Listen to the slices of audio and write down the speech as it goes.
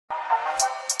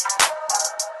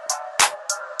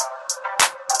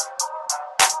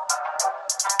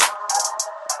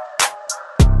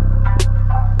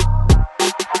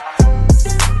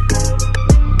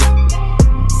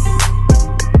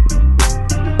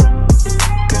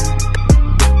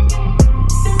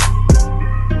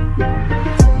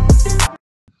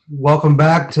Welcome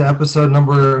back to episode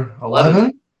number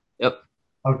 11 Yep.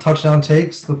 of Touchdown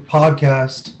Takes, the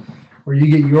podcast where you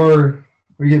get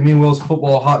me and Will's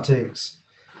football hot takes.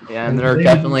 Yeah, and they're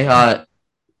definitely hot.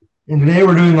 And today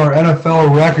we're doing our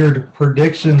NFL record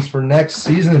predictions for next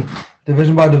season,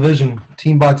 division by division,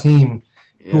 team by team,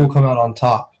 who will come out on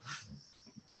top.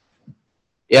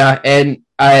 Yeah, and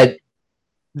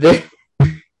these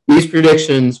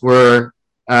predictions were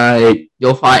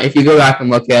you'll find if you go back and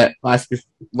look at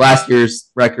last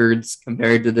year's records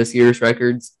compared to this year's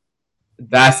records,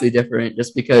 vastly different.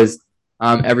 Just because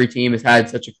every team has had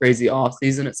such a crazy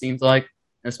offseason, it seems like,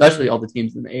 and especially all the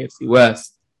teams in the AFC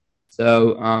West.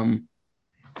 So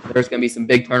there's going to be some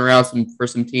big turnarounds for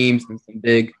some teams and some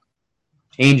big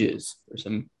changes for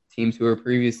some teams who were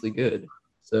previously good.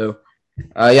 So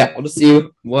we'll just see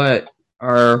we'll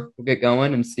get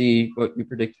going and see what we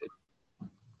predicted.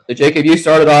 So, Jacob, you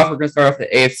started off. We're going to start off the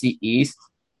AFC East.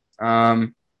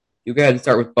 You go ahead and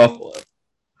start with Buffalo.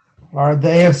 All right, the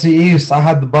AFC East, I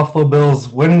had the Buffalo Bills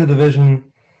winning the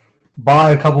division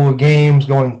by a couple of games,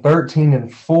 going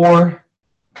 13-4,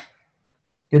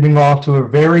 getting off to a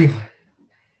very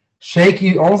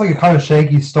shaky, almost like a kind of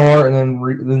shaky start, and then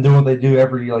doing what they do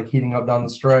heating up down the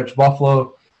stretch.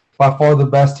 Buffalo, by far the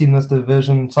best team in this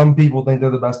division. Some people think they're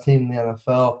the best team in the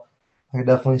NFL. I can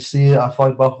definitely see it. I feel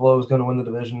like Buffalo is going to win the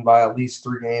division by at least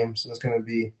 3 games. And it's going to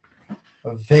be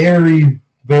a very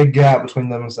big gap between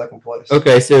them and second place.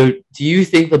 Okay, so do you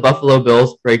think the Buffalo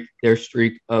Bills break their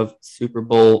streak of Super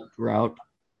Bowl drought?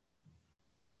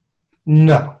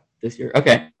 No. This year?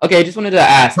 Okay, just wanted to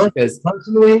ask because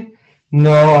personally,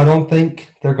 no, I don't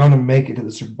think they're going to make it to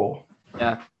the Super Bowl.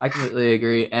 Yeah, I completely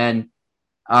agree. And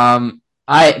I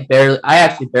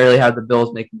actually barely had the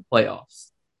Bills making the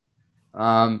playoffs.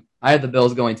 I had the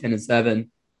Bills going 10-7.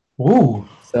 Ooh.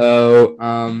 So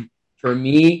for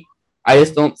me, I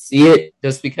just don't see it.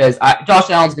 Just because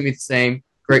Josh Allen's gonna be the same,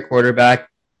 great quarterback.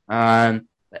 I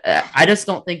just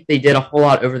don't think they did a whole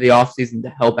lot over the offseason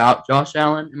to help out Josh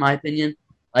Allen, in my opinion.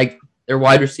 Like their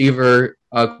wide receiver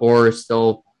core is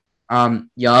still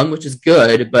young, which is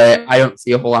good, but I don't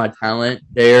see a whole lot of talent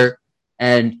there.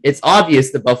 And it's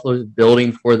obvious that Buffalo is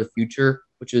building for the future,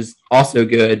 which is also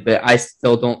good, but I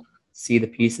still don't see the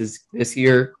pieces this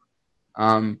year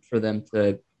for them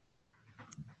to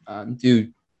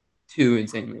do too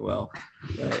insanely well.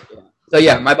 But, yeah. So,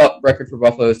 yeah, my record for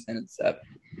Buffalo is 10-7.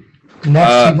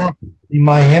 Next, the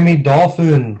Miami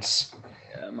Dolphins.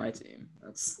 Yeah, my team.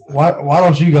 Why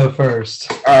don't you go first?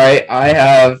 All right, I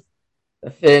have the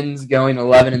Fins going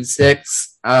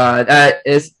 11-6. That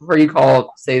is pretty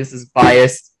say this is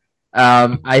biased.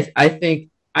 I think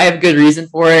I have a good reason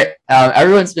for it.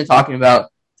 Everyone's been talking about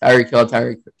Tyreek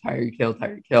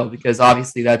Hill, because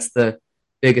obviously that's the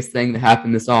biggest thing that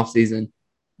happened this offseason.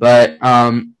 But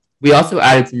we also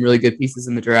added some really good pieces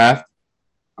in the draft.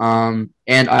 And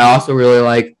I also really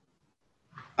like,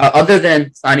 other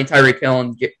than signing Tyreek Hill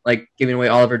and giving away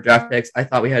all of our draft picks, I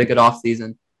thought we had a good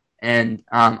offseason. And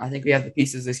I think we have the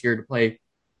pieces this year to play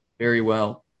very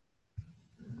well.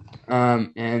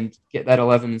 And get that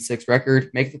 11-6 record,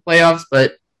 make the playoffs,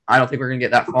 but I don't think we're going to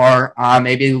get that far.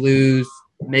 Maybe lose.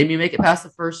 Maybe make it past the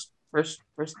first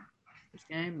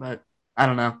game, but I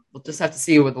don't know. We'll just have to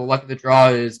see what the luck of the draw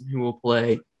is and who will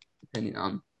play, depending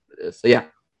on this. So, yeah.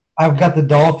 I've got the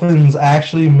Dolphins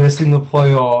actually missing the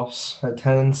playoffs at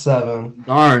 10-7.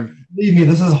 Darn. Believe me,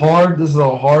 this is hard. This is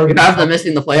a hard. You have them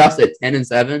missing the playoffs at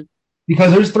 10-7?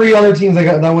 Because there's 3 other teams that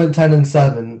went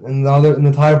 10-7, and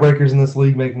the tiebreakers in this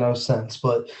league make no sense.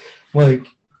 But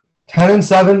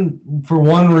 10-7 for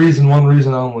one reason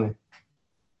only.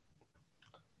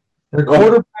 Their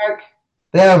quarterback,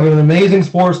 they have an amazing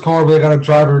sports car, but they got a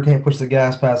driver who can't push the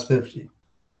gas past 50.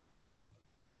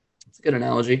 That's a good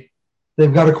analogy.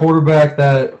 They've got a quarterback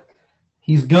that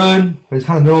he's good, but he's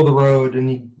kind of middle of the road,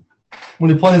 and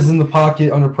when he plays in the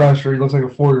pocket under pressure, he looks like a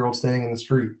 4-year-old standing in the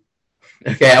street.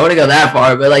 Okay, I wouldn't go that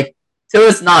far, but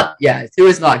Tua's not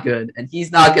good, and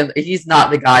he's not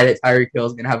the guy that Tyreek Hill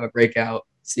is gonna have a breakout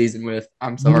season with.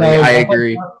 I'm sorry, I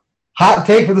agree. Hot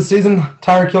take for the season: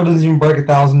 Tyreek Hill doesn't even break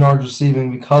 1,000 yards receiving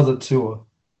because of Tua.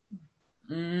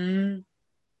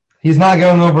 He's not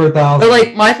going over 1,000.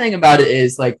 But my thing about it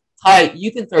is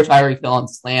you can throw Tyreek Hill on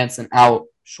slants and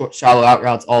shallow out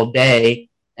routes all day,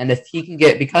 and if he can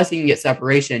get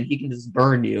separation, he can just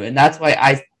burn you, and that's why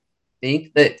I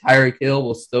think that Tyreek Hill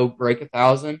will still break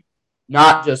 1,000,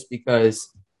 not just because.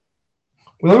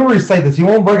 Well, let me restate this: he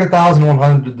won't break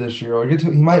 1,100 this year. He's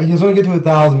going to get to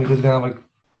 1,000 because he's going to have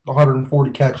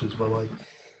 140 catches, but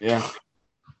yeah,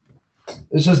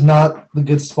 it's just not the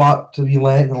good spot to be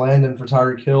landing for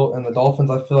Tyreek Hill, and the Dolphins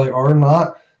I feel like are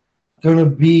not going to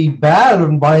be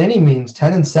bad by any means.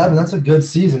 10-7, that's a good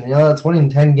season. That's winning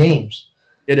 10 games.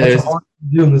 That's hard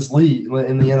to do in this league,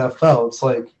 in the NFL. It's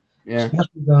like,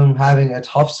 especially them having a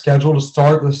tough schedule to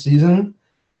start the season.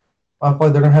 I feel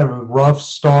like they're going to have a rough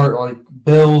start, like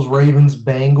Bills, Ravens,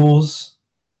 Bengals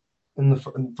in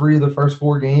 3 of the first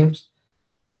 4 games.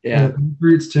 Yeah. And the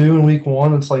Patriots, 2 in week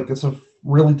 1. It's like it's a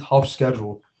really tough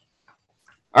schedule.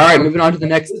 All right, moving on to the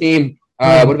next team.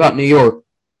 What about New York?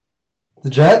 The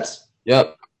Jets?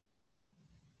 Yep.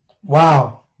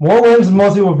 Wow. More wins than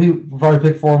most people would probably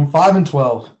pick for them.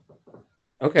 5-12.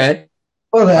 Okay.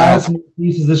 Well, they added some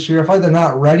pieces this year. I feel like they're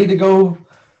not ready to go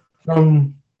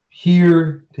from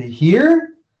here to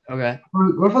here. Okay.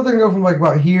 What if they're going to go from like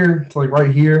about here to like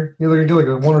right here? They're going to do like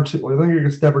a 1 or 2. I think you're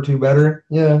a step or 2 better.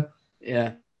 Yeah.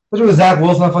 Yeah. Especially with Zach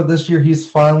Wilson, I feel like this year he's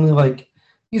finally like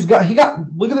he got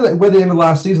look at where the end of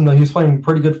last season though. He was playing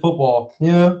pretty good football.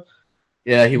 Yeah.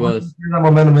 Yeah, he was. That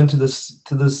momentum into this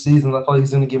season. I feel like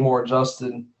he's going to get more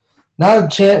adjusted. Not a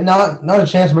chance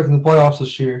of making the playoffs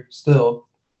this year, still.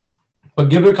 But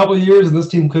give it a couple of years, and this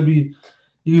team could be.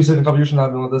 You said a couple of years from now,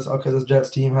 being like this. Okay, this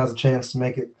Jets team has a chance to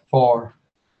make it far.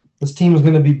 This team is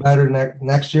going to be better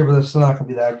next year, but they're still not going to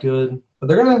be that good. But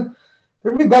they're going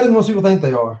to be better than most people think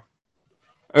they are.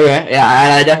 Okay, yeah,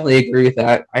 I definitely agree with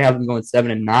that. I have them going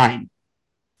 7-9.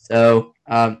 So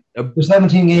there's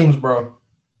 17 games, bro.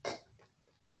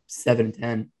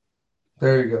 7-10.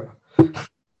 There you go.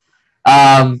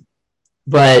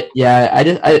 But yeah,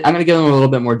 I'm gonna give them a little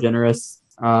bit more generous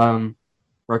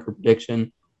record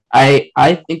prediction. I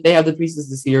think they have the pieces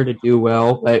this year to do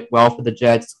well, but for the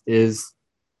Jets is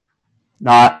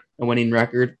not a winning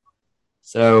record.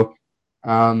 So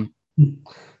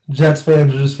Jets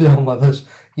fans are just feeling like this.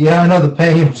 Yeah, I know the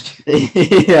pain.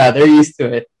 Yeah, they're used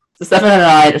to it. So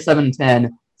 7-9 or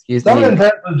 7-10. Excuse me. 7-10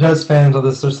 for Jets fans of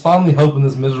this. There's finally hope in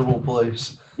this miserable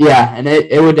place. Yeah, and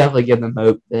it would definitely give them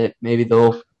hope that maybe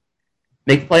they'll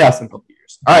make the playoffs in a couple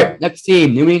years. All right, next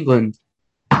team, New England.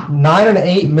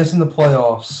 9-8, missing the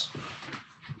playoffs.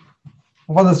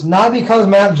 Well, this not because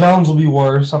Mac Jones will be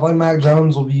worse. I feel like Mac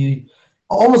Jones will be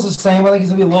almost the same. I think he's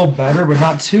gonna be a little better, but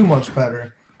not too much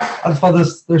better. I just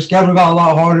thought their schedule got a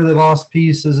lot harder. They lost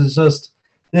pieces. It's just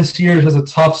this year is just a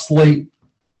tough slate,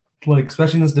 like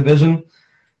especially in this division.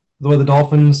 The way the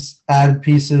Dolphins added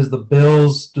pieces, the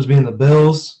Bills just being the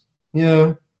Bills.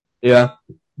 Yeah. Yeah.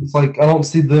 It's like I don't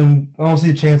see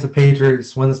a chance the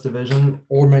Patriots win this division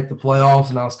or make the playoffs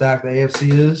and how stacked the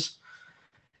AFC is.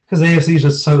 Because the AFC is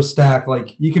just so stacked.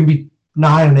 Like you can be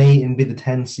 9-8 and be the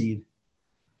 10 seed.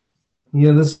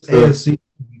 This AFC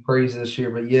crazy this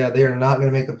year, but yeah, they are not going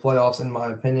to make the playoffs in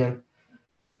my opinion.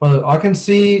 But I can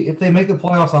see if they make the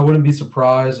playoffs, I wouldn't be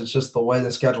surprised. It's just the way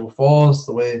the schedule falls,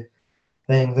 the way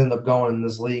things end up going in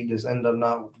this league, just end up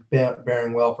not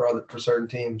bearing well for certain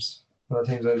teams. Other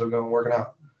teams end up working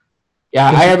out. Yeah,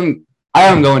 I have them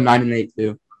going 9-8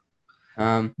 too.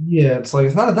 Yeah, it's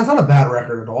like that's not a bad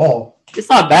record at all. It's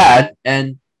not bad,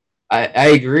 and I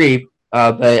agree.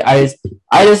 But I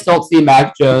just don't see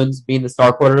Mac Jones being the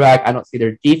star quarterback. I don't see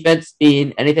their defense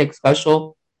being anything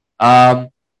special. And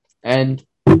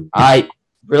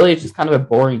it's just kind of a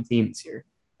boring team this year.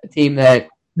 A team that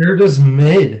they're just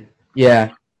mid.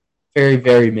 Yeah, very,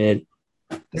 very mid.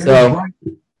 So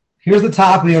here's the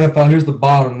top of the NFL. Here's the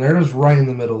bottom. They're just right in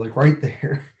the middle, like right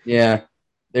there. Yeah,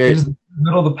 they're just in the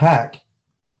middle of the pack.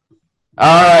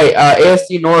 All right,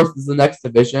 AFC North is the next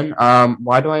division.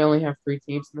 Why do I only have 3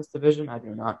 teams in this division? I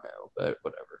do not know, but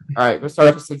whatever. All right, let's start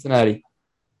off with Cincinnati.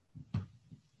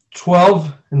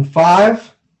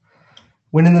 12-5,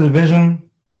 winning the division.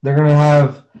 They're going to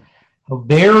have a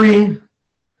very,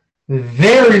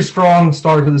 very strong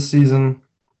start to the season,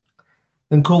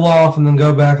 then cool off, and then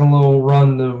go back on a little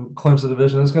run to clinch the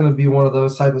division. It's going to be one of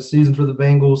those type of seasons for the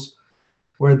Bengals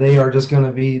where they are just going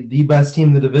to be the best team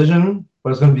in the division, but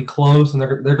it's going to be close, and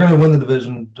they're going to win the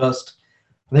division just,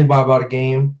 I think, by about a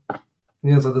game.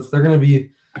 So they're going to be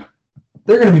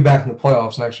back in the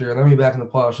playoffs next year. They're going to be back in the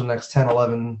playoffs for the next 10,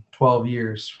 11, 12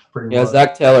 years. Pretty much.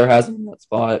 Zach Taylor has him in that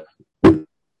spot.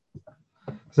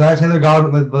 Zach Taylor got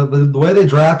him. The way they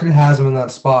drafted has him in that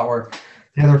spot where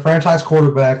they have their franchise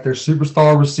quarterback, their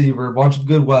superstar receiver, a bunch of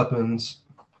good weapons.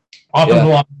 Offensive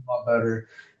line a lot better.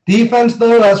 Defense,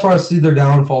 though, that's where I see their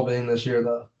downfall being this year,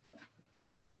 though.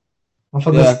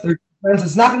 Their defense,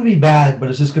 it's not going to be bad, but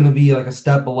it's just going to be like a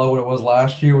step below what it was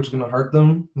last year, which is going to hurt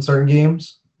them in certain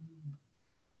games.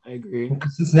 I agree.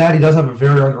 Because Cincinnati does have a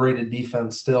very underrated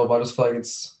defense still, but I just feel like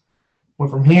it's went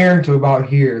from here to about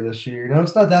here this year.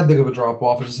 It's not that big of a drop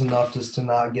off. It's just enough just to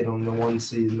not get them the 1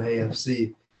 seed in the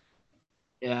AFC.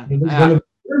 Yeah.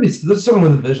 They're still going to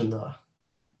win the division, though.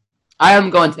 I am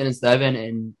going 10-7,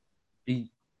 and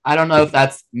I don't know if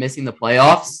that's missing the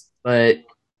playoffs, but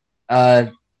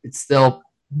it's still.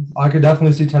 I could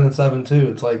definitely see 10-7 too.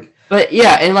 It's like, But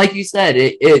yeah, and like you said,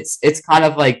 it's kind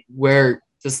of like where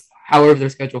just however their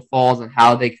schedule falls and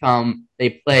how they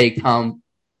play the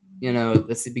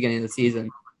beginning of the season.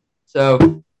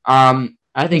 So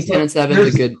I think 10-7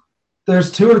 is a good.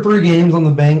 There's 2 or 3 games on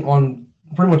the bank on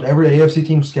pretty much every AFC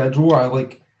team schedule where I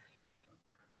like,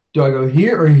 do I go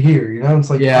here or here? You know, it's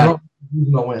like, I don't know who's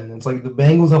going to win. It's like the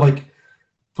Bengals have like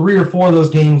 3 or 4 of those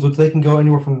games, which they can go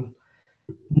anywhere from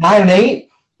 9-8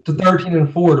 to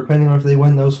 13-4, depending on if they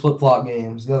win those flip-flop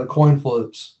games. The coin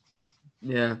flips.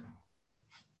 Yeah.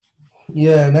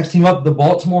 Yeah, next team up, the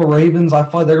Baltimore Ravens. I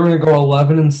feel like they're going to go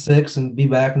 11-6 and be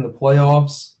back in the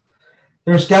playoffs.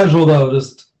 Their schedule, though,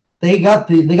 just they got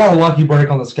a lucky break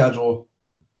on the schedule.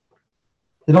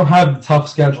 They don't have the tough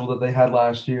schedule that they had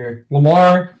last year.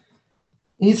 Lamar,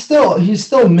 he's still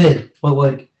mid, but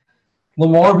like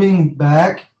Lamar being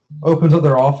back opens up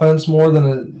their offense more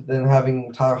than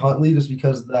having Tyler Huntley, just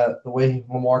because the way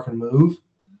Lamar can move.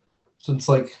 So it's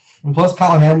like, and plus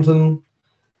Kyle Hamilton,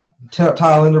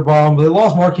 Tyler Linderbaum, but they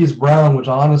lost Marquise Brown, which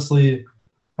honestly,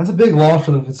 that's a big loss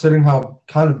for them considering how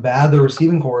kind of bad their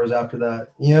receiving core is after that.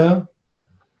 Yeah,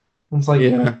 it's like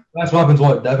that's what happens.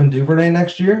 What, Devin Duvernay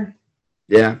next year?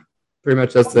 Yeah, pretty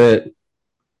much that's it.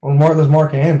 Well, there's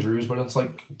Mark Andrews, but it's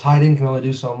like tight end can only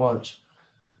do so much.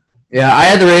 Yeah, I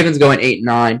had the Ravens going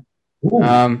 8-9.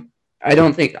 I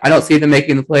don't see them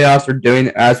making the playoffs or doing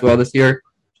as well this year,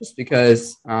 just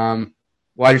because wide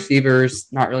receivers,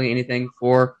 not really anything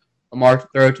for Lamar to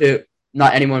throw to.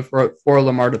 Not anyone for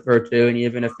Lamar to throw to, and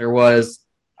even if there was,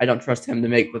 I don't trust him to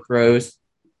make the throws.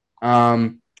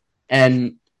 And so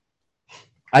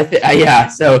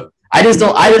I just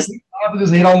don't. I just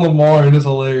hate on Lamar, and it's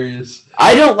hilarious.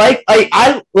 I don't like.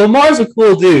 Lamar's a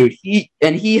cool dude. He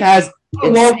has. I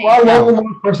love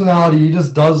Lamar's personality. He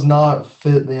just does not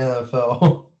fit the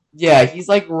NFL. Yeah, he's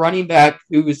like running back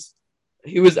he was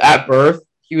at birth.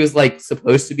 He was like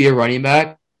supposed to be a running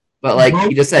back, but like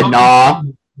he just said nah.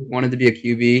 Wanted to be a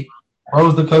QB. I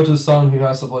was the coach's son who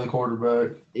has to play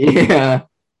quarterback. Yeah.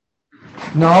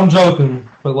 No, I'm joking,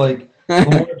 but like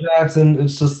Lamar Jackson,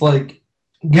 it's just like,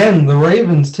 again, the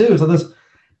Ravens too. So this,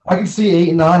 I could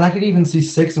see 8-9. I could even see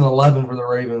 6-11 for the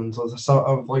Ravens.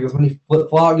 So like as many flip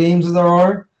flop games as there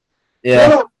are.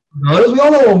 Yeah. We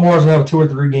all know Lamar's gonna have 2 or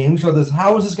 3 games. So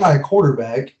how is this guy a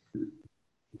quarterback? And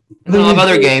then have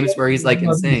other games where he's like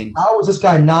insane. How is this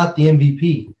guy not the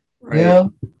MVP? Right. Yeah.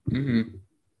 Mm-hmm.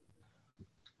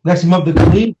 Next team up, the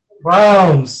Cleveland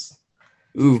Browns.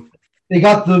 Ooh. They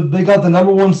got the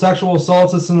number 1 sexual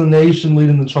assaultist in the nation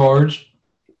leading the charge.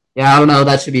 Yeah, I don't know.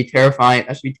 That should be terrifying.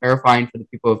 That should be terrifying for the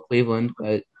people of Cleveland.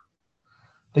 But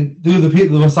the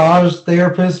massage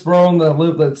therapists, bro,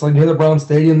 that's like near the Brown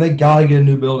Stadium, they gotta get a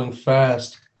new building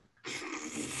fast.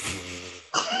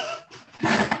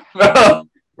 Bro.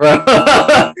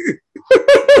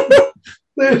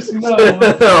 There's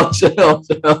no chill.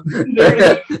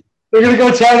 They're gonna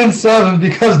go 10-7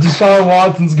 because Deshaun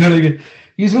Watson's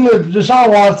Deshaun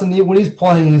Watson, when he's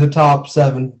playing, he's a top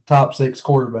 6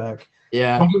 quarterback.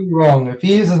 Yeah. Don't get me wrong. If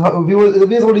he is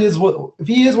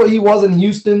what he was in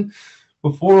Houston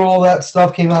before all that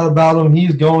stuff came out about him,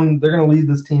 they're gonna lead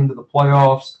this team to the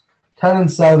playoffs.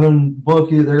 10-7, book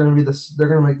it. They're gonna make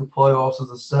the playoffs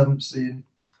as a 7th seed.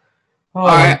 All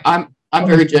right, I'm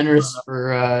very generous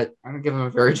for I'm gonna give him a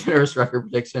very generous record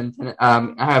prediction.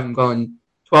 I have him going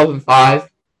 12-5.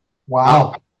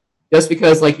 Wow. Just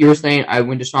because, like you were saying,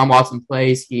 when Deshaun Watson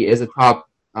plays, he is a top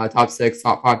 6,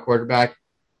 top 5 quarterback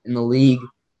in the league,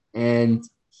 and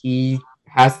he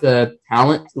has the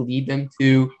talent to lead them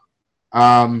to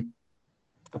a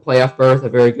playoff berth, a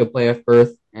very good playoff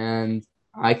berth, and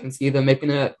I can see them making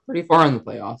it pretty far in the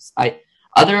playoffs.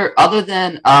 Other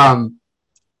than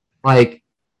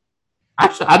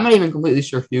actually, I'm not even completely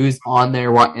sure who's in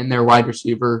their wide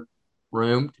receiver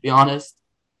room, to be honest.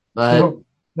 But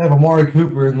they have Amari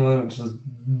Cooper, and then it just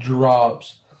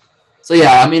drops. So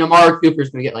yeah, I mean, Amari Cooper's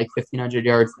going to get like 1,500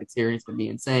 yards next year, and it's going to be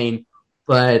insane.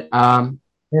 But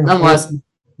nonetheless, I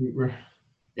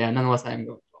am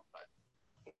going 12-5.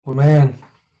 Well, man,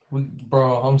 I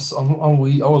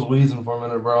was wheezing for a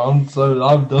minute, bro. I'm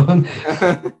done.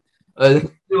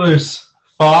 Steelers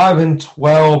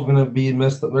 5-12 gonna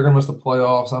miss. They're gonna miss the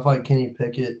playoffs. I feel like Kenny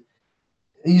Pickett.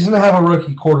 He's gonna have a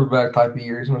rookie quarterback type of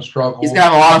year. He's gonna struggle. He's gonna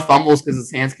have a lot of fumbles because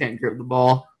his hands can't grip the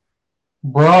ball.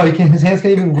 Bro, his hands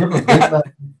can't even grip a Big Mac.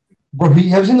 Bro, have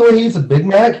you seen the way he eats a Big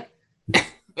Mac?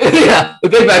 Yeah, the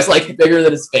Big Mac's like bigger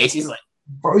than his face. He's like,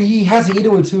 bro, he has to eat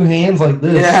it with 2 hands like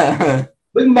this. Yeah.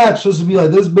 Big Mac's supposed to be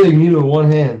like this big, and eat it with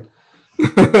 1 hand.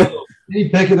 Kenny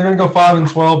Pickett, they're going to go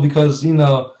 5-12 because,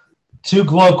 two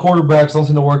glove quarterbacks don't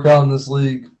seem to work out in this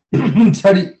league.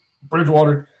 Teddy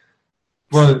Bridgewater.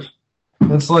 But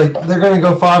it's like they're going to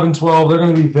go 5-12. They're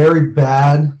going to be very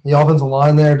bad. The offensive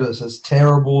line there is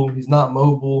terrible. He's not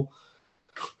mobile.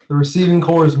 The receiving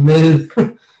core is mid.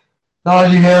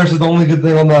 Najee Harris is the only good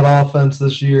thing on that offense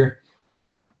this year.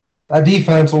 That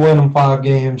defense will win them 5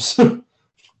 games.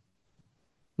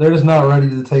 They're just not ready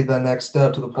to take that next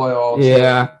step to the playoffs.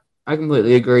 Yeah, I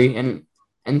completely agree. And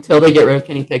until they get rid of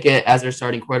Kenny Pickett as their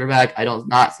starting quarterback, I don't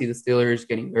not see the Steelers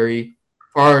getting very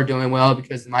far or doing well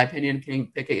because, in my opinion,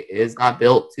 Kenny Pickett is not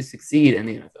built to succeed in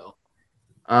the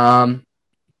NFL.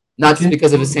 Not just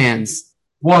because of his hands.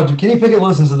 Watch, if Kenny Pickett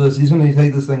listens to this, he's going to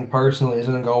take this thing personally. He's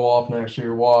going to go off next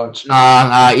year. Watch.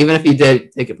 Even if he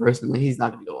did take it personally, he's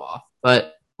not going to go off.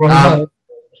 But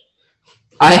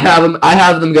I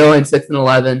have them going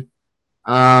 6-11.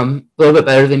 A little bit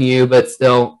better than you, but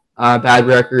still bad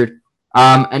record.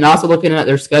 And also looking at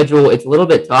their schedule, it's a little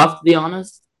bit tough, to be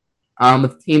honest,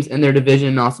 with teams in their division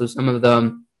and also some of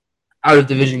them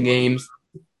out-of-division games.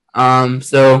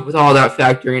 So with all that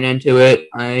factoring into it,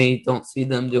 I don't see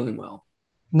them doing well.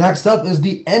 Next up is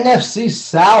the NFC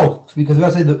South, because we got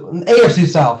to say the AFC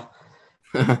South.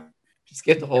 Just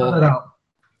get the whole.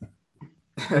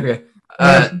 Okay.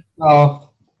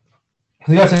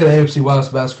 You got to say the AFC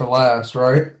West best for last,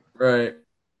 right? Right.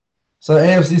 So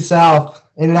AFC South,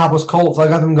 Indianapolis Colts, I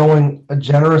got them going a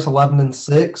generous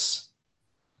 11-6.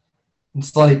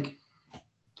 It's like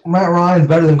Matt Ryan's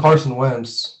better than Carson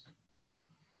Wentz.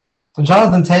 And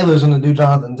Jonathan Taylor's going to do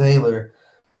Jonathan Taylor.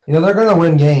 They're going to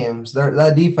win games.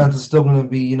 That defense is still going to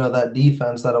be, that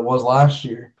defense that it was last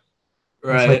year.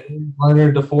 Right. It's like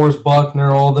Leonard, DeForest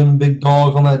Buckner, all them big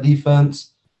dogs on that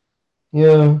defense.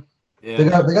 Yeah. They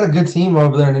got a good team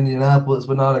over there in Indianapolis,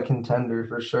 but not a contender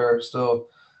for sure. Still,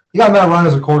 you got Matt Ryan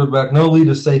as a quarterback. No lead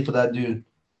is safe for that dude.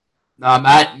 No,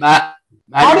 Matt.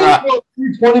 How do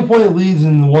you get 20-point leads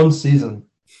in one season?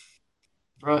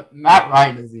 Bro, Matt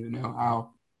Ryan doesn't even know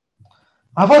how.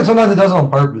 I feel like sometimes he does it on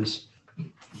purpose.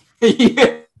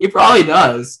 He probably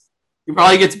does. He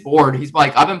probably gets bored. He's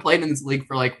like, I've been playing in this league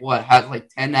for 10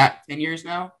 years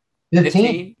now?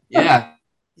 15? Yeah.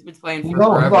 He's been playing for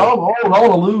forever. I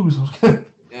want to lose.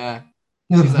 Yeah.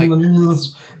 The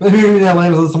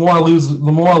more I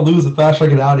lose, the faster I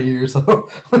get out of here.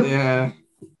 So. Yeah.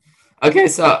 Okay,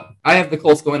 so I have the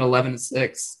Colts going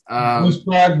 11-6. Voice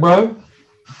crack, bro.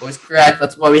 Voice crack.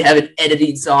 That's why we have an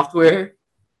editing software.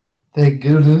 Thank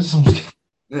goodness.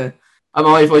 Yeah.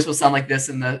 My voice will sound like this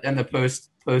in the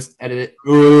post edit.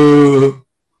 Ooh.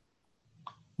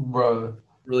 Bro.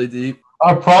 Really deep.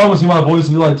 I promise you my voice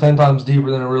will be like 10 times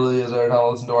deeper than it really is every time I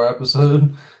listen to our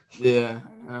episode. Yeah.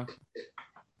 I know.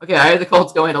 Okay, I have the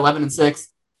Colts going 11-6.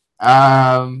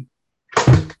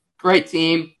 Great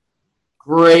team.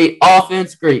 Great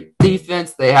offense. Great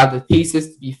defense. They have the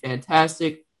pieces to be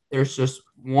fantastic. There's just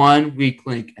one weak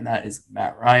link, and that is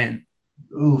Matt Ryan.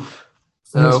 Oof.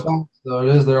 So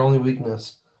it is their only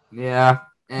weakness. Yeah.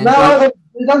 It's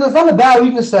not a bad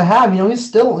weakness to have. He's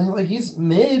still he's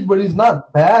mid, but he's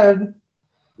not bad.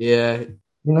 Yeah.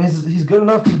 He's good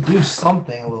enough to do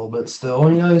something a little bit still.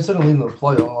 He's still leading the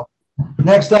playoff.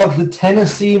 Next up, the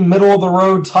Tennessee middle of the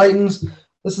road Titans.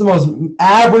 This is the most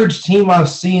average team I've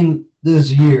seen this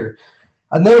year.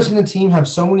 I've never seen a team have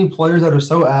so many players that are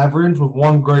so average with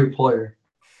one great player.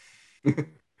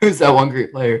 Who's that one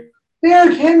great player?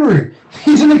 Derrick Henry.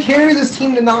 He's going to carry this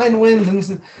team to 9 wins,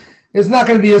 and it's not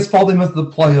going to be his fault they missed the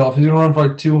playoff. He's going to run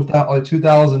for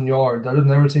 2,000 yards. I've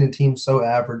never seen a team so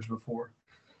average before.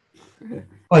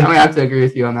 I have to agree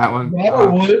with you on that one.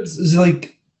 Robert Woods is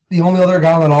the only other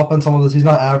guy on that offense. He's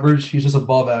not average. He's just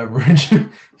above average.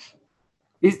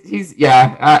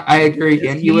 I agree.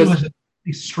 And he was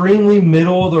extremely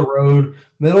middle of the road,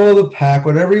 middle of the pack,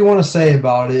 whatever you want to say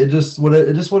about it. It is what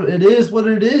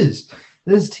it is.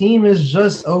 This team is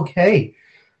just okay,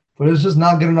 but it's just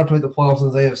not good enough to make the playoffs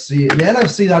in the AFC. In the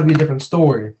NFC, that'd be a different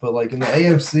story. But in the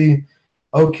AFC,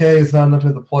 okay, it's not enough to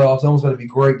make the playoffs. It's almost got to be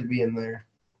great to be in there.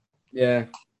 Yeah.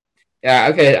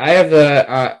 Okay. I have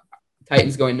the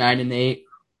Titans going 9-8.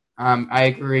 I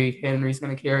agree. Henry's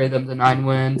going to carry them to 9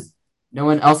 wins. No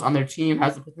one else on their team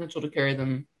has the potential to carry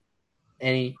them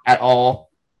any at all.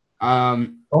 The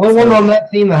only one on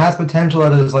that team that has potential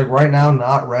that is right now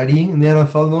not ready in the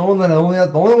NFL. The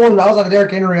only one outside of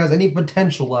Derrick Henry has any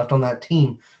potential left on that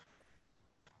team.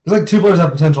 There's 2 players that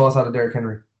have potential outside of Derrick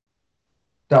Henry.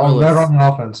 That are on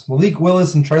the offense. Malik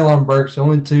Willis and Treylon Burks, the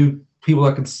only 2 people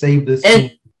that could save this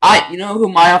team. Who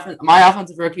my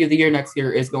offensive rookie of the year next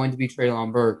year is going to be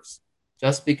Treylon Burks,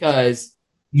 just because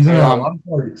he's in a lot of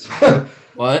parties.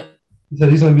 What? He said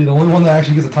he's going to be the only one that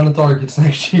actually gets a ton of targets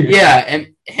next year. Yeah,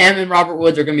 and him and Robert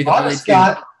Woods are going to be the only two.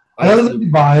 Scott, I know this is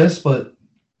biased, but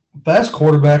best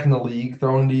quarterback in the league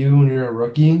throwing to you when you're a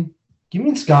rookie. Give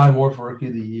me Sky Moore for Rookie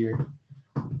of the Year.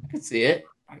 I can see it.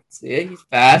 He's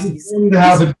fast. He's going to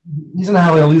have like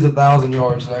at least 1,000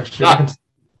 yards next year.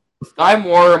 Sky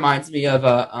Moore reminds me of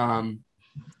I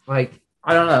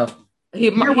don't know. He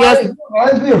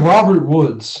reminds me of Robert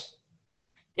Woods.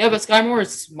 Yeah, but Sky Moore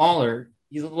is smaller.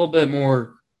 He's a little bit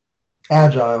more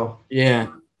agile. Yeah.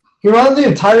 He reminds me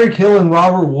of Tyreek Hill and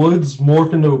Robert Woods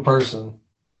morphed into a person.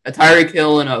 A Tyreek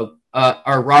Hill and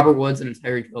or Robert Woods and a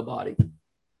Tyreek Hill body.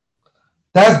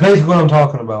 That's basically what I'm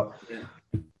talking about. Yeah.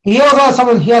 He has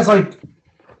something. He has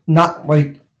not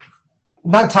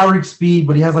Tyreek speed,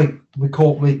 but he has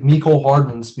Mecole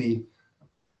Hardman speed.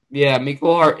 Yeah,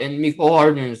 Mecole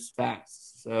Hardman is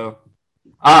fast. So,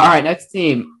 all right, next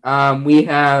team. We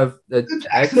have the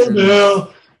Texans.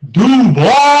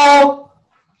 Duval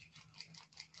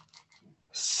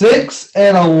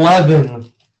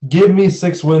 6-11. Give me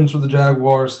 6 wins for the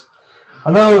Jaguars.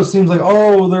 I know it seems like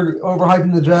they're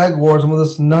overhyping the Jaguars. I'm with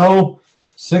this. No,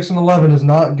 6-11 is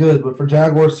not good. But for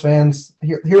Jaguars fans,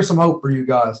 here's some hope for you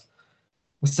guys.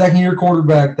 A second-year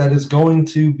quarterback that is going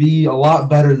to be a lot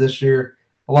better this year,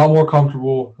 a lot more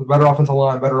comfortable, a better offensive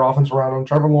line, better offense around him.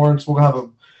 Trevor Lawrence will have a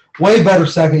way better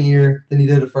second year than he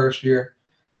did the first year.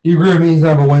 You agree with me? He's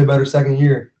going to have a way better second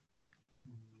year.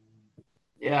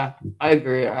 Yeah, I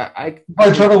agree.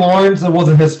 Trevor Lawrence, it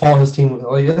wasn't his fault. His team,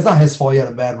 it's not his fault. He had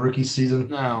a bad rookie season.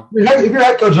 No. If you're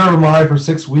head coach Urban Meyer for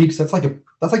 6 weeks, that's like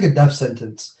a death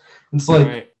sentence. It's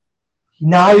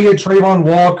now you get Trayvon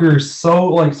Walker,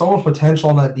 so much potential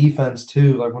on that defense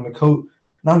too. Like when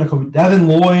Devin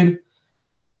Lloyd,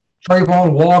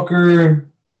 Trayvon Walker,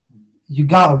 you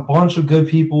got a bunch of good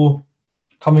people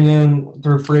coming in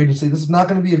through free agency. This is not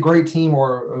going to be a great team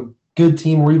or a good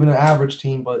team or even an average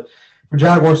team, but for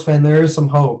Jaguars fan, there is some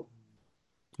hope.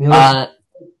 I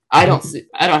don't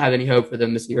have any hope for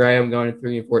them this year. I am going to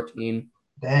 3-14.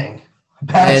 Dang,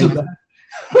 back to back.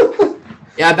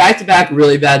 Yeah, back to back,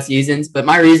 really bad seasons. But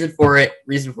my reason for it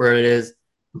is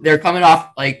they're coming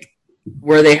off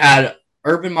where they had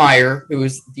Urban Meyer, who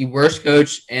was the worst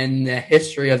coach in the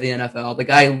history of the NFL. The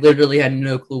guy literally had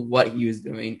no clue what he was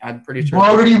doing. I'm pretty sure.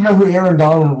 I didn't even know who Aaron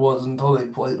Donald was until they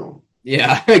played him.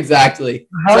 Yeah, exactly.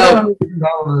 How do I know who Aaron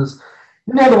Donald is?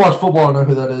 You have to watch football to know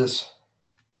who that is.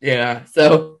 Yeah,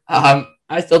 so I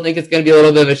still think it's going to be a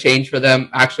little bit of a change for them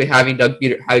actually having Doug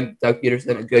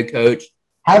Peterson, a good coach.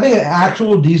 Having an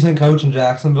actual decent coach in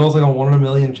Jacksonville is like a 1 in a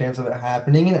million chance of it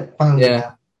happening, and it finally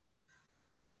happened.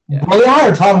 Yeah. Well, they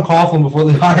hired Tom Coughlin before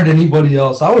they hired anybody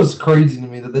else. That was crazy to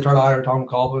me that they tried to hire Tom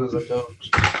Coughlin as a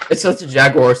coach. It's such a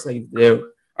Jaguars thing to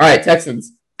do. All right,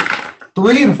 Texans.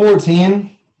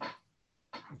 3-14.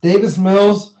 Davis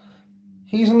Mills,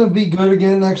 he's going to be good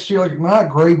again next year.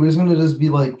 Not great, but he's going to just be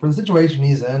for the situation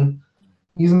he's in,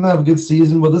 he's going to have a good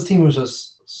season. But this team was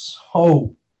just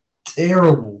so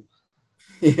terrible.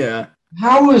 Yeah.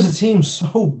 How is the team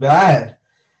so bad?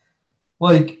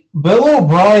 Bill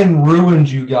O'Brien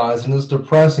ruined you guys, and it's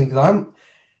depressing because I'm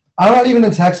not even a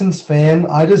Texans fan.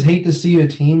 I just hate to see a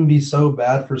team be so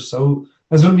bad that's going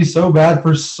to be so bad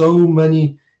for so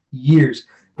many years.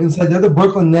 It's they're the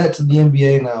Brooklyn Nets of the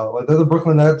NBA now. They're the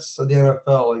Brooklyn Nets of the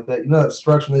NFL. That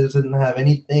stretch when they just didn't have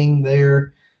anything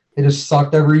there. They just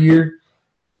sucked every year.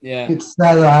 Yeah. It's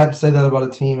sad that I have to say that about a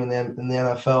team in the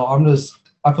NFL.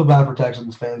 I feel bad for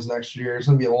Texans fans next year. It's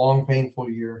going to be a long, painful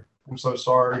year. I'm so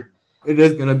sorry. It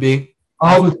is going to be.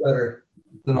 I hope it's better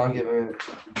than I'm giving it.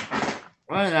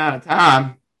 Running out of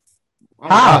time.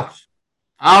 How?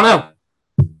 I don't know.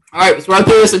 All right, let's run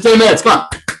through this in 10 minutes. Come on.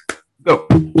 Go.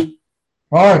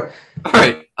 All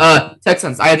right.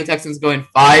 Texans. I had the Texans going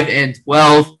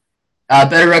 5-12.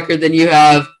 Better record than you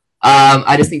have.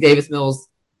 I just think Davis Mills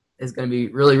is going to be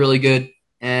really, really good.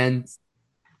 And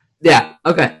yeah,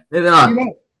 okay. Moving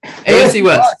on. AFC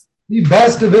West. The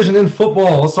best division in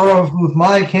football. Let's start off with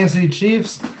my Kansas City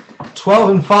Chiefs.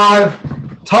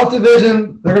 12-5. Tough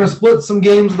division. They're going to split some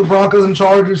games with the Broncos and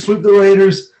Chargers, sweep the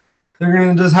Raiders. They're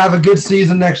going to just have a good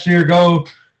season next year. Go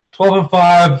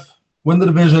 12-5. Win the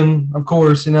division, of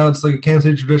course. It's like a Kansas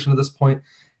City tradition at this point.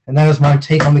 And that is my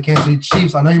take on the Kansas City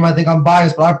Chiefs. I know you might think I'm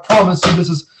biased, but I promise you this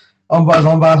is as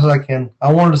unbiased as I can.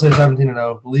 I wanted to say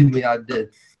 17-0. Believe me, I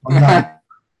did. I'm not.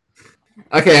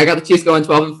 Okay, I got the Chiefs going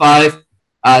 12-5.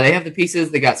 They have the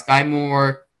pieces. They got Sky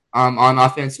Moore on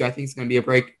offense, who I think is going to be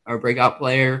a breakout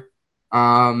player.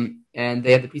 And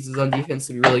they have the pieces on defense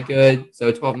to be really good.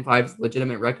 So 12-5 is a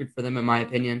legitimate record for them, in my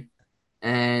opinion.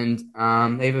 And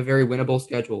they have a very winnable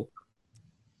schedule.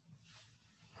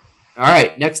 All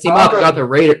right, next team up, we got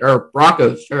the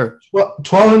Broncos. Sure.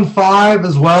 12-5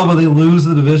 as well, but they lose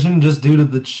the division just due to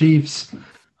the Chiefs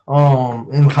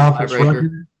in conference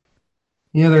record.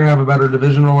 Yeah, they're gonna have a better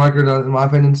divisional record, in my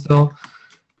opinion. Still,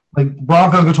 like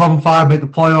Broncos go 12-5, make the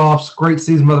playoffs. Great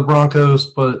season by the Broncos,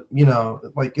 but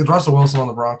it's Russell Wilson on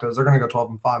the Broncos. They're gonna go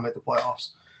 12-5, make the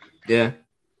playoffs. Yeah.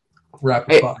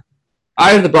 Rapid fire.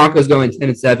 I have the Broncos going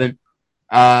 10-7.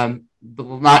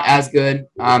 But not as good.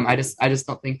 I just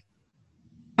don't think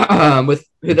with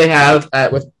who they have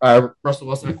with Russell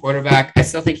Wilson at quarterback, I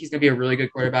still think he's going to be a really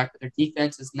good quarterback, but their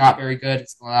defense is not very good.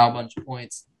 It's going to allow a bunch of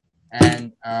points.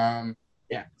 And,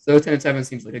 so 10-7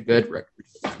 seems like a good record.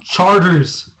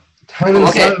 Chargers,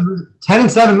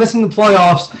 10-7, missing the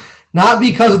playoffs, not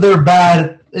because they're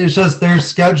bad. It's just their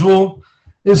schedule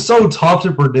is so tough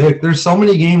to predict. There's so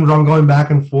many games where I'm going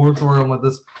back and forth where I'm like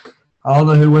this. I don't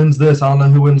know who wins this. I don't know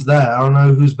who wins that. I don't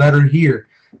know who's better here.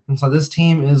 And so this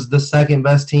team is the second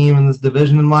best team in this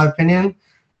division, in my opinion.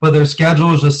 But their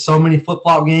schedule is just so many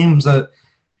flip-flop games that,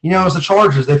 it's the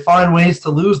Chargers. They find ways to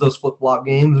lose those flip-flop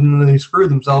games, and then they screw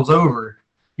themselves over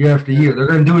year after year. They're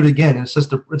going to do it again. It's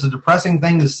just it's a depressing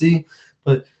thing to see.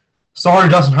 But sorry,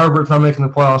 Justin Herbert's not making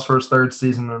the playoffs for his third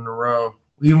season in a row.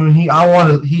 Even the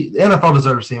NFL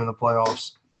deserves to see him in the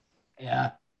playoffs.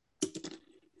 Yeah.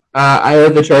 I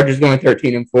have the Chargers going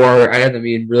 13-4. I have them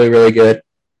being really, really good.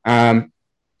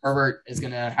 Herbert is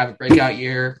going to have a breakout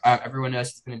year. Everyone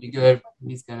knows he's going to be good.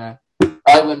 He's going to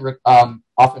probably win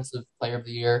Offensive Player of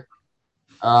the Year.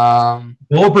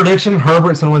 Bold prediction,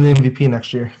 Herbert's going to win the MVP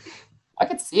next year. I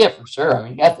could see it for sure. I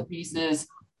mean, he has the pieces.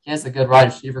 He has a good wide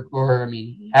receiver core. I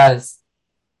mean, he has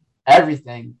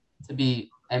everything to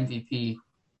be MVP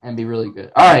and be really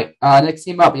good. All right, next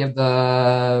team up, we have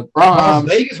the Las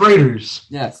Vegas Raiders.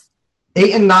 Yes.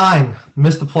 8-9,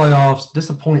 missed the playoffs,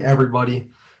 disappoint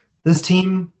everybody. This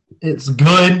team, it's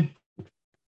good.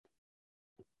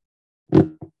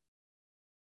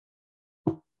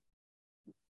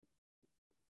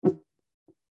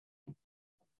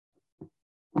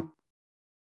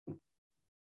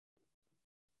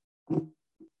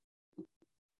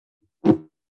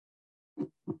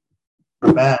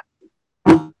 Bad.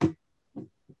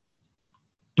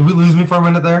 Did we lose me for a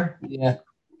minute there? Yeah.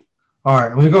 All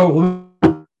right, we go.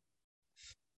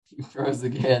 He froze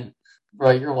again.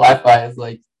 Bro, your Wi-Fi is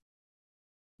like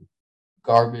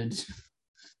garbage.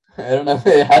 I don't know if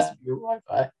it has to be your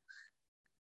Wi-Fi.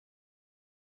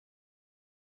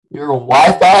 Your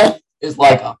Wi-Fi is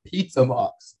like a pizza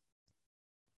box.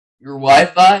 Your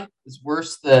Wi-Fi is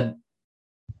worse than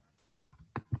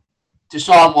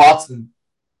Deshaun Watson.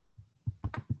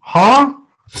 Huh?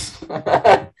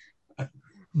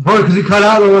 Bro, because he cut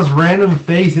out the most random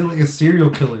face. He looked like a serial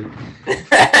killer.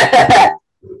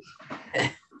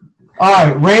 All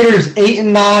right, Raiders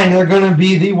 8-9. They're going to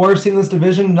be the worst team in this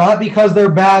division, not because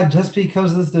they're bad, just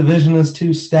because this division is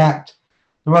too stacked.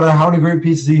 No matter how many great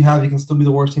pieces you have, you can still be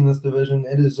the worst team in this division.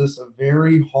 It is just a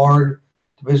very hard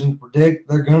division to predict.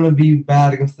 They're going to be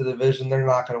bad against the division. They're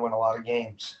not going to win a lot of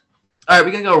games. All right,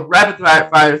 we're going to go rapid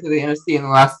fire through the NFC in the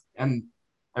last and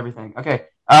everything. Okay,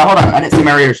 hold on. I didn't see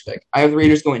my Raiders pick. I have the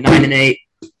Raiders going 9-8.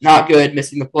 Not good,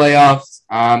 missing the playoffs.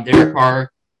 Derek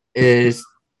Carr is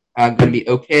going to be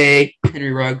okay.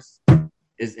 Henry Ruggs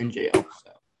is in jail.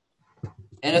 So.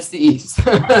 NFC East.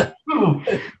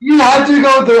 You have to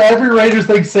go through every Raiders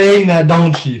thing saying that,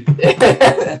 don't you?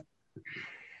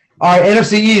 All right,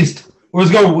 NFC East.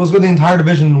 Let's go the entire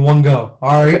division in one go.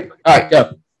 All right,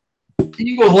 go.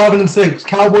 Eagles 11-6,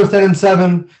 Cowboys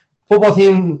 10-7, football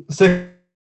team 6.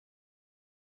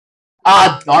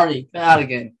 Darn it, out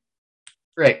again.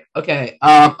 Great. Okay.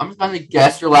 I'm just going to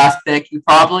guess your last pick. You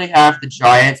probably have the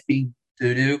Giants being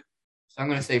doo-doo. So I'm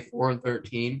going to say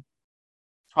 4-13.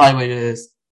 Probably what it is.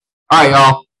 All right,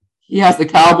 y'all. He has the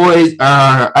Cowboys.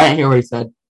 I didn't hear what he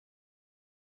said.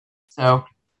 So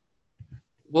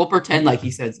we'll pretend like he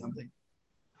said something.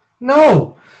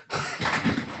 No.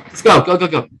 Let's go.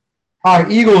 Go. All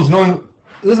right, Eagles going.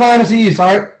 This is my NFC East.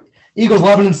 All right, Eagles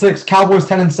 11-6, Cowboys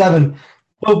 10-7.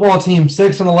 Football team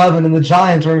 6-11, and the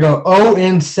Giants are going to go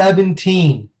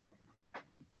 0-17.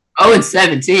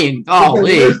 0-17.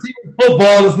 Golly.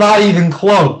 Football is not even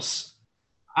close.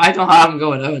 I don't have them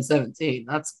going 0-17.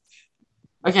 That's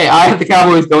okay. I have the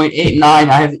Cowboys going 8-9.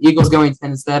 I have the Eagles going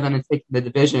 10-7 and taking the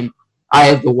division. I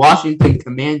have the Washington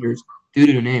Commanders, due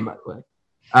to their name, by the way,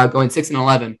 going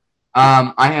 6-11.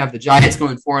 I have the Giants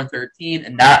going 4-13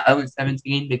 and not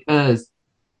 0-17 because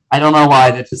I don't know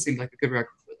why. That just seems like a good record.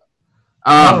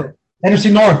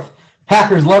 NFC North,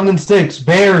 Packers 11-6,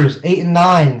 Bears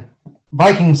 8-9,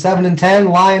 Vikings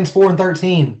 7-10, Lions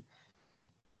 4-13.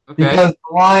 Okay. Because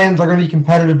the Lions are going to be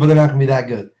competitive, but they're not going to be that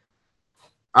good.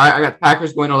 All right, I got the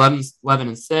Packers going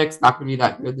 11-6. Not going to be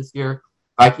that good this year.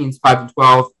 Vikings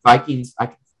 5-12. Vikings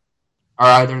are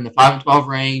either in the 5-12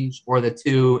 range or the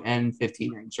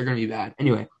 2-15 range. They're going to be bad.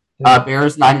 Anyway,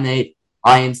 Bears 9-8.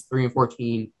 Lions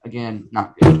 3-14. Again,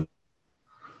 not good.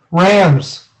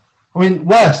 West. Rams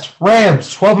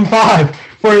 12-5.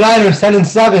 49ers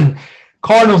 10-7.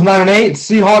 Cardinals 9-8.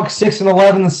 Seahawks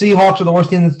 6-11. The Seahawks are the worst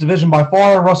team in this division by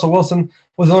far. Russell Wilson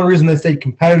was the only reason they stayed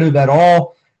competitive at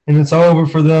all, and it's over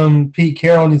for them. Pete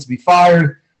Carroll needs to be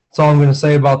fired. That's all I'm going to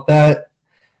say about that.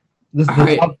 This is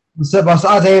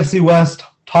besides AFC West,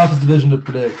 toughest division to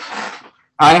predict.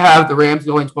 I have the Rams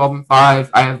going 12-5.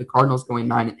 I have the Cardinals going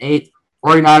 9-8.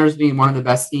 49ers being one of the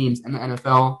best teams in the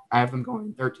NFL. I have them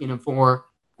going 13-4.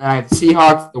 And I have the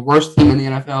Seahawks, the worst team in the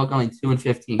NFL, going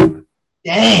 2-15.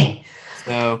 Dang.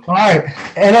 So, all right,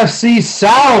 NFC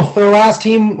South, their last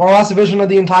division of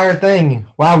the entire thing.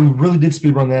 Wow, we really did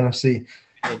speedrun the NFC.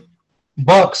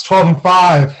 Bucks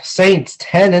 12-5, Saints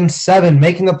 10-7,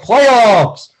 making the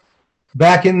playoffs.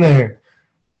 Back in there.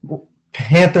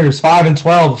 Panthers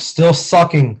 5-12, still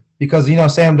sucking because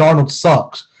Sam Darnold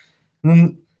sucks.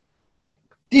 And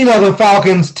the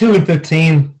Falcons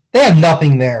 2-15, they have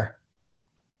nothing there.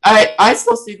 I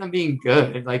still see them being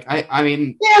good. Like I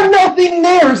mean, they have nothing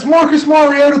there. It's Marcus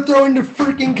Mariota throwing to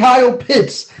freaking Kyle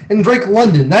Pitts and Drake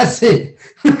London. That's it.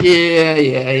 Yeah.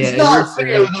 It's not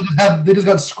fair. They just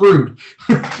got screwed.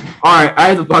 All right, I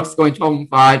have the Bucks going 12-5.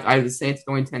 I have the Saints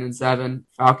going 10-7.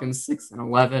 Falcons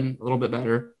 6-11, a little bit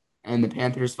better, and the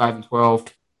Panthers 5-12,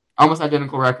 almost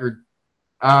identical record.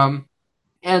 And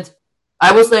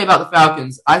I will say about the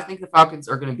Falcons, I think the Falcons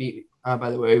are going to be. By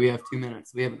the way, we have 2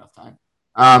 minutes. We have enough time.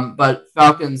 But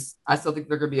Falcons, I still think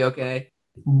they're going to be okay.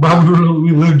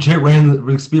 We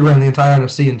legit speed ran the entire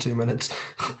NFC in 2 minutes.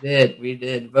 We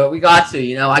did, but we got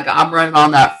to. I'm running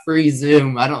on that free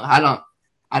Zoom. I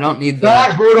don't need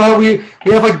that. Bruno, we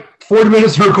have like 40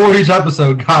 minutes to record each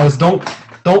episode, guys. Don't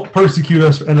persecute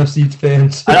us, NFC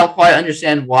fans. I don't quite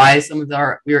understand why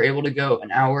we were able to go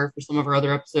an hour for some of our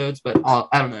other episodes, but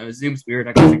I don't know. Zoom's weird.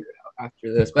 I can figure it out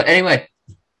after this. But anyway,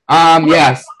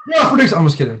 yes. Yeah, I'm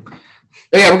just kidding.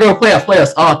 Yeah, we're going to playoffs.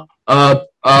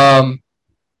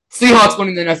 Seahawks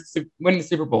winning the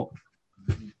Super Bowl.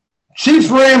 Chiefs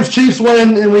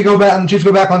win, and we go back, and the Chiefs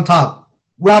go back on top.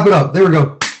 Wrap it up. There we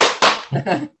go.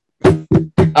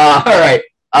 All right.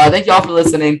 Thank you all for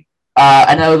listening.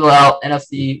 I know the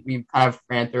NFC, we kind of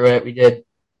ran through it. We did.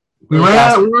 We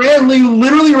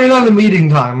literally ran out of meeting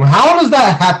time. How does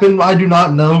that happen? I do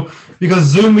not know, because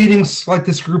Zoom meetings like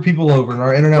to screw people over, and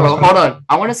our internet. Well, hold on.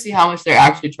 I want to see how much they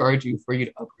actually charge you for you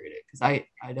to upgrade it, because I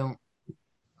don't.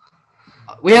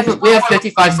 We have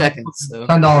 55 seconds. So.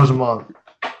 $10 a month.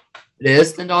 It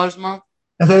is $10 a month.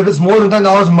 I said if it's more than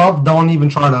 $10 a month, don't even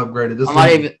try to upgrade it. I'm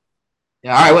not even.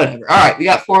 Yeah. All right. Whatever. All right. We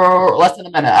got less than a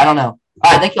minute. I don't know.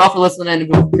 All right. Thank you all for listening.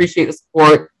 We appreciate the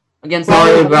support. Again,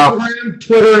 sorry about Instagram,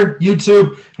 Twitter,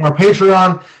 YouTube, and our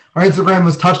Patreon. Our Instagram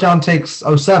is Touchdown Takes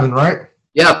 07, right?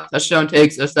 Yep. Touchdown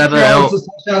Takes 07.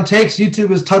 Touchdown Takes.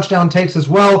 YouTube is Touchdown Takes as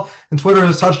well, and Twitter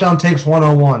is Touchdown Takes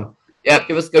 101. Yep,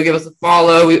 go give us a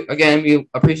follow. We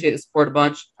appreciate the support a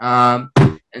bunch.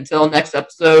 Until next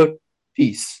episode,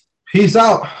 peace. Peace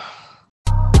out.